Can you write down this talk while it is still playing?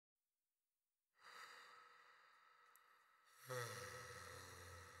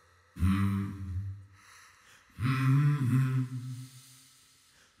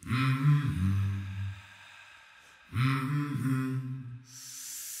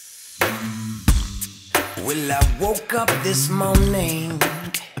Well, I woke up this morning,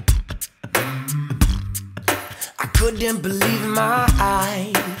 I couldn't believe my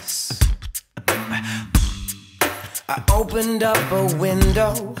eyes. I opened up a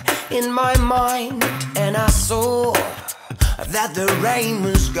window in my mind and I saw that the rain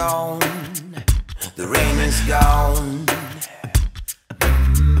was gone. The rain is gone.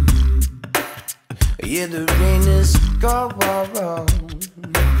 Yeah, the rain is gone.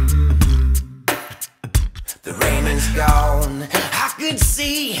 The rain is gone. I could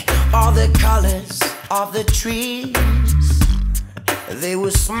see all the colors of the trees. They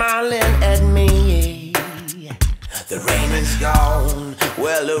were smiling at me. The rain is gone.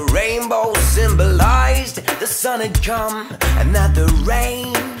 Well, the rainbow symbolized the sun had come, and that the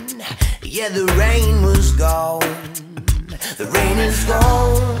rain, yeah, the rain was gone. The rain is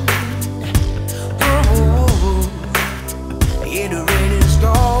gone. Ooh, yeah, the rain is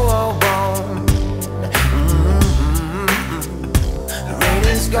gone.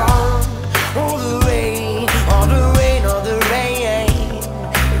 Is gone. Oh, the rain, oh, the rain, oh, the rain.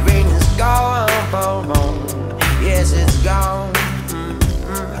 The rain is gone. Yes, it's gone.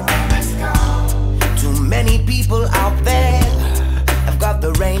 Too many people out there have got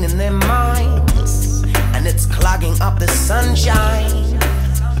the rain in their minds, and it's clogging up the sunshine.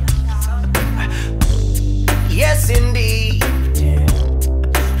 Yes, indeed.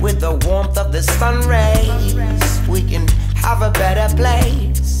 With the warmth of the sun rays, we can have a better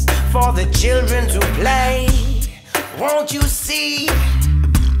place for the children to play. Won't you see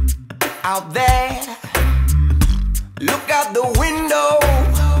out there? Look out the window.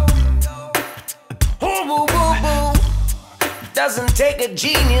 Oh, boo, boo, boo. Doesn't take a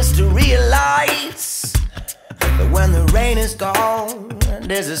genius to realize that when the rain is gone,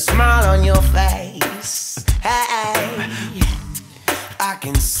 there's a smile on your face. Hey, I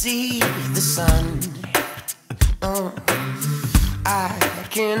can see the sun. I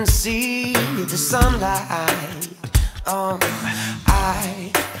can see the sunlight.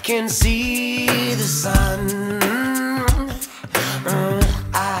 I can see the sun.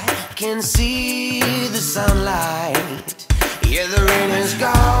 I can see the sunlight. Yeah, the rain is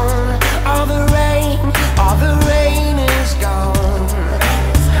gone. All the rain, all the rain is gone.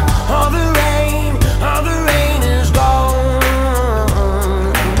 All the rain, all the rain is gone.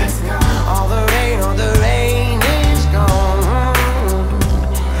 All the rain, all the rain is gone.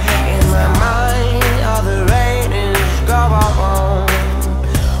 In my mind, all the rain is gone.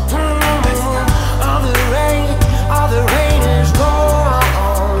 All the rain is gone.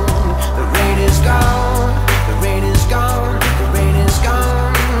 The rain is gone. The rain is gone. The rain is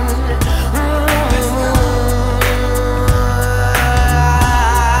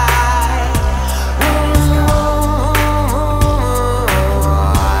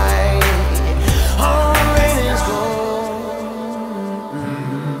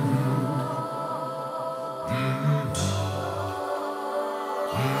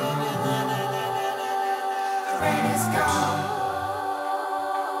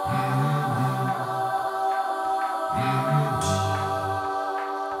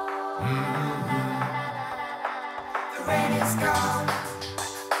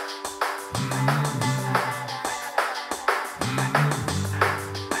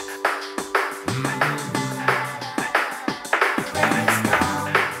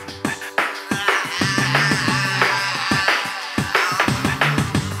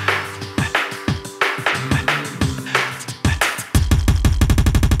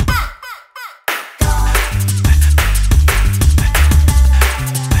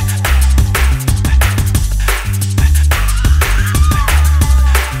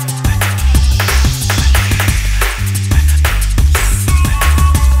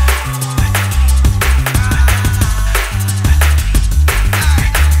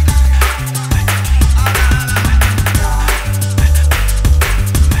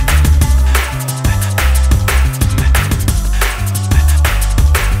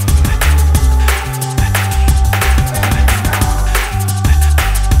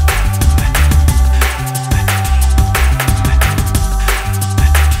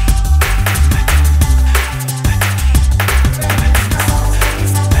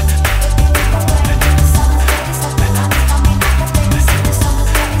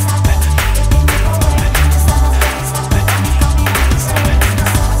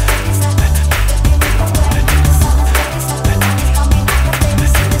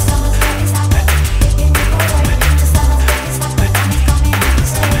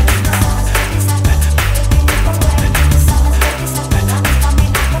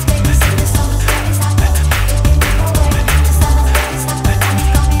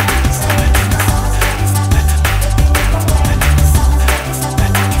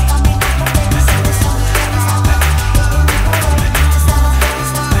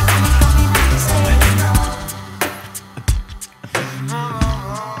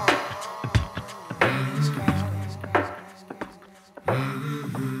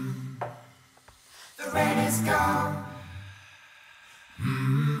is gone.